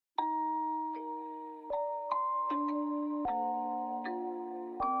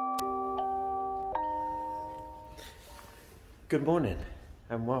Good morning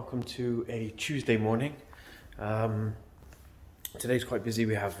and welcome to a Tuesday morning. Today's quite busy.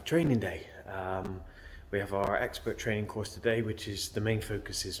 We have a training day. We have our expert training course today, which is the main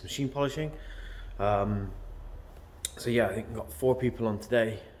focus is machine polishing. So yeah, I think we've got 4 people on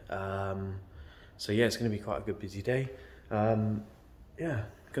today. So yeah, it's going to be quite a good busy day. Yeah,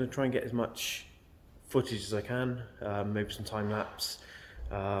 going to try and get as much footage as I can, maybe some time lapse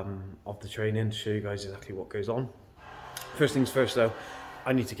of the training to show you guys exactly what goes on. First things first though,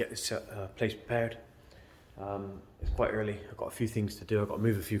 I need to get this place prepared. It's quite early, I've got a few things to do. I've got to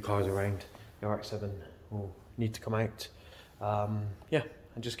move a few cars around. The RX-7 will need to come out. Yeah,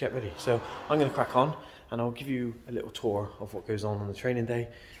 and just get ready. So I'm going to crack on and I'll give you a little tour of what goes on the training day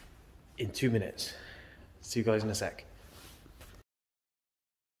in 2 minutes. See you guys in a sec.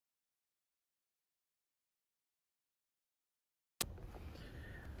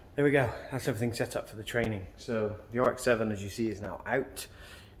 There we go, that's everything set up for the training. So the RX-7, as you see, is now out.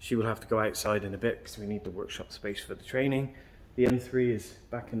 She will have to go outside in a bit because we need the workshop space for the training. The M3 is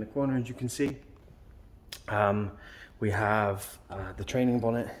back in the corner, as you can see. We have the training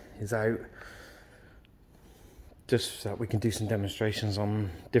bonnet is out, just so that we can do some demonstrations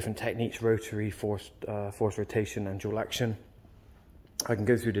on different techniques: rotary, forced rotation and dual action. I can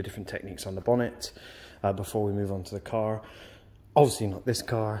go through the different techniques on the bonnet before we move on to the car. Obviously not this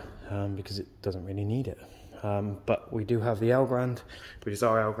car because it doesn't really need it, but we do have the Elgrand, which is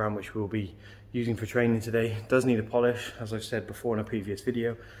our Elgrand, which we'll be using for training today. It does need a polish, as I've said before in a previous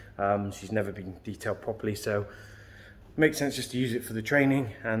video. She's never been detailed properly, so it makes sense just to use it for the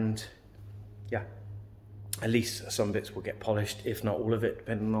training. And yeah, at least some bits will get polished, if not all of it,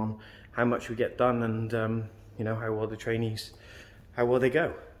 depending on how much we get done and you know, how well the trainees, how well they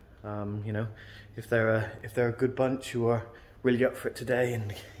go. You know, if they're a good bunch who are really up for it today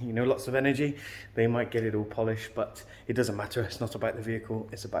and, you know, lots of energy, they might get it all polished, but it doesn't matter. It's not about the vehicle,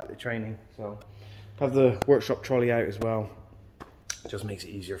 it's about the training. So have the workshop trolley out as well. It just makes it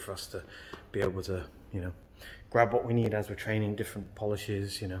easier for us to be able to, you know, grab what we need as we're training, different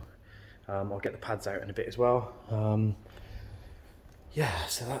polishes, you know. I'll get the pads out in a bit as well. Yeah,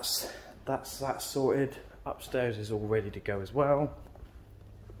 so that's sorted. Upstairs is all ready to go as well.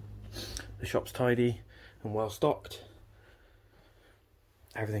 The shop's tidy and well stocked.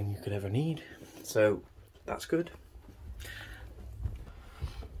 Everything you could ever need, so that's good.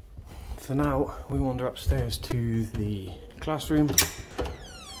 For now, we wander upstairs to the classroom. So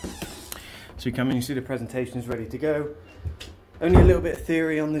you come in, you see the presentation is ready to go. Only a little bit of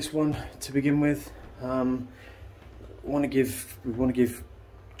theory on this one to begin with. We want to give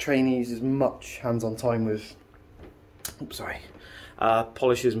trainees as much hands-on time with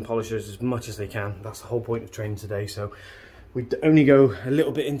polishers and polishers as much as they can. That's the whole point of training today. So we only go a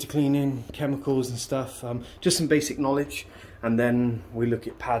little bit into cleaning, chemicals and stuff, just some basic knowledge, and then we look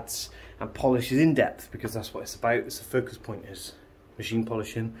at pads and polishes in depth, because that's what it's about. It's the focus point is machine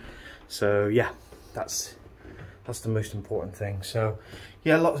polishing. So yeah, that's the most important thing. So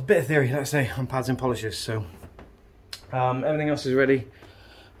yeah, a bit of theory, let's say, on pads and polishes. So everything else is ready.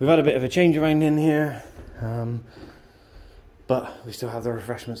 We've had a bit of a change around in here, but we still have the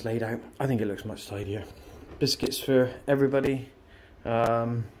refreshments laid out. I think it looks much tidier. Biscuits for everybody.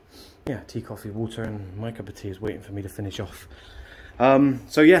 Yeah, tea, coffee, water, and my cup of tea is waiting for me to finish off.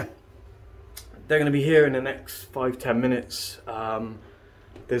 So yeah, they're going to be here in the next 5-10 minutes.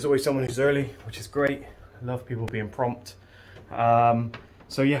 There's always someone who's early, which is great. I love people being prompt.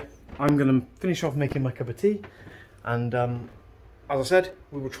 So yeah, I'm going to finish off making my cup of tea, and as I said,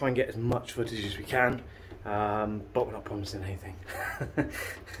 we will try and get as much footage as we can, but we're not promising anything.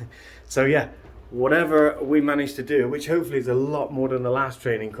 So yeah, whatever we manage to do, which hopefully is a lot more than the last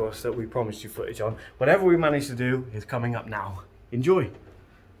training course that we promised you footage on, whatever we manage to do is coming up now. Enjoy!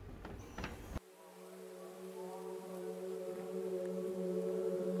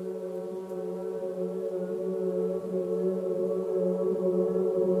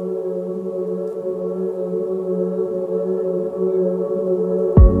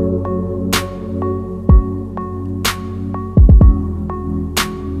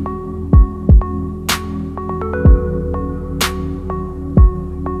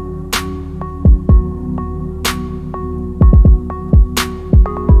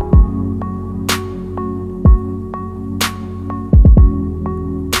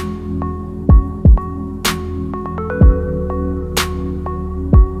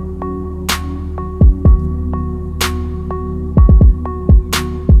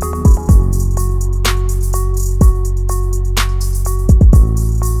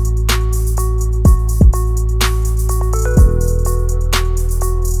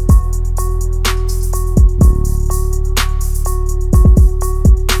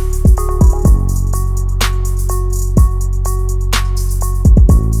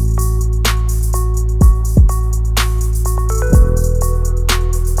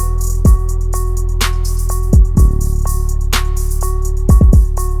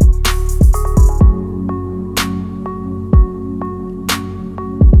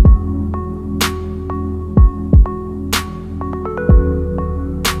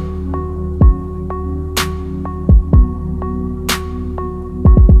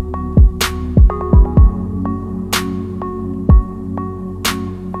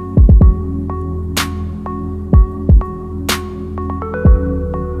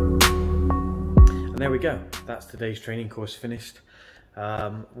 go. That's today's training course finished.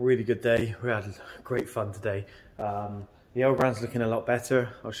 Really good day. We had great fun today. The Elgrand's looking a lot better.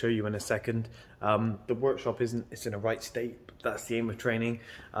 I'll show you in a second. The workshop it's in a right state. But that's the aim of training.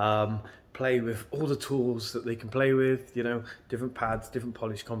 Play with all the tools that they can play with, you know, different pads, different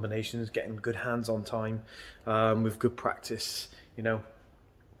polish combinations, getting good hands-on time with good practice, you know.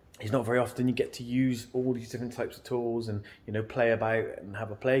 It's not very often you get to use all these different types of tools and, you know, play about and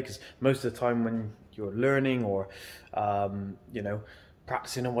have a play, because most of the time when you're learning or, you know,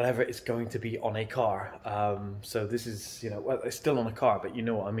 practicing or whatever, it's going to be on a car. So this is, you know, well, it's still on a car, but you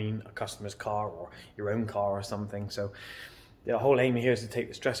know what I mean, a customer's car or your own car or something. So the whole aim here is to take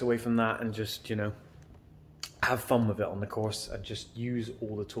the stress away from that and just, you know, have fun with it on the course and just use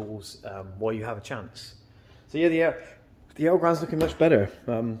all the tools while you have a chance. So yeah, the Elgrand's looking much better.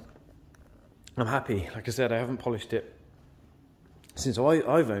 I'm happy. Like I said, I haven't polished it since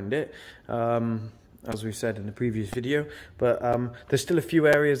I've owned it, as we said in the previous video, but there's still a few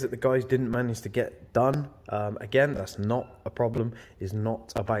areas that the guys didn't manage to get done. Again, that's not a problem. It's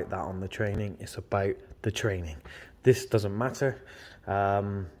not about that on the training. It's about the training. This doesn't matter.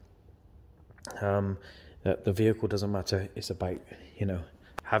 The vehicle doesn't matter. It's about, you know,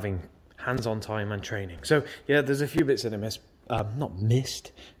 having hands-on time and training. So yeah, there's a few bits that I missed. Not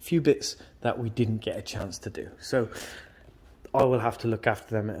missed, a few bits that we didn't get a chance to do. So I will have to look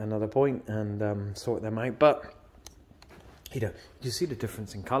after them at another point and sort them out. But, you know, you see the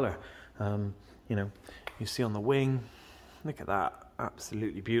difference in colour. You know, you see on the wing, look at that,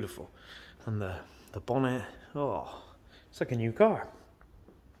 absolutely beautiful. And the bonnet, oh, it's like a new car.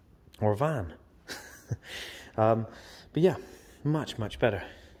 Or a van. But yeah, much better.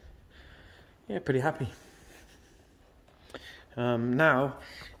 Yeah, pretty happy. Now,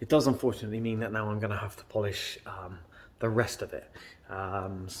 it does unfortunately mean that now I'm going to have to polish the rest of it.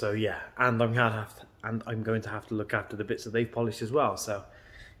 So yeah, and I'm going to have to look after the bits that they've polished as well. So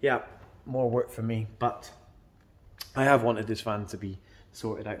yeah, more work for me, but I have wanted this van to be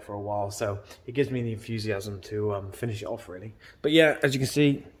sorted out for a while, so it gives me the enthusiasm to finish it off really. But yeah, as you can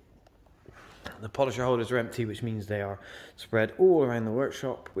see, the polisher holders are empty, which means they are spread all around the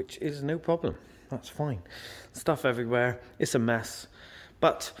workshop, which is no problem. That's fine. Stuff everywhere. It's a mess,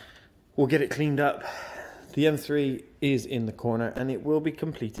 but we'll get it cleaned up. The M3 is in the corner and it will be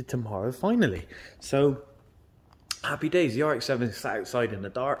completed tomorrow finally. So happy days. The RX-7 is sat outside in the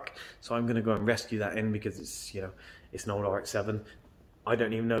dark, so I'm going to go and rescue that in because it's, you know, it's an old RX-7. I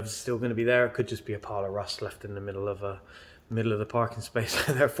don't even know if it's still going to be there. It could just be a pile of rust left in the middle of the parking space.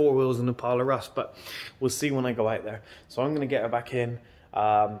 There are 4 wheels and a pile of rust, but we'll see when I go out there. So I'm going to get her back in.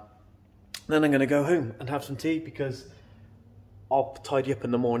 Then I'm going to go home and have some tea because I'll tidy up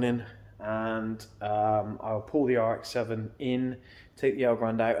in the morning and I'll pull the RX-7 in, take the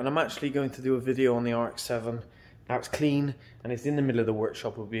Elgrand out, and I'm actually going to do a video on the RX-7. Now it's clean and it's in the middle of the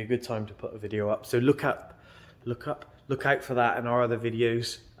workshop. It'll be a good time to put a video up. So look out for that and our other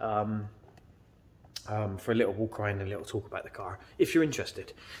videos for a little walk around and a little talk about the car if you're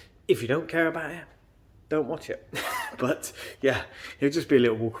interested. If you don't care about it, don't watch it. But yeah, it'll just be a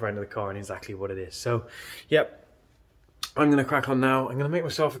little walk around of the car and exactly what it is. So yep, I'm gonna crack on now. I'm gonna make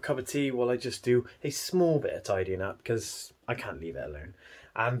myself a cup of tea while I just do a small bit of tidying up because I can't leave it alone.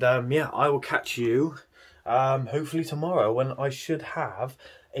 And yeah, I will catch you hopefully tomorrow when I should have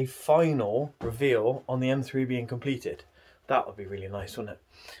a final reveal on the M3 being completed. That would be really nice, wouldn't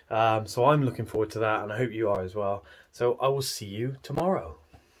it? So I'm looking forward to that and I hope you are as well. So I will see you tomorrow.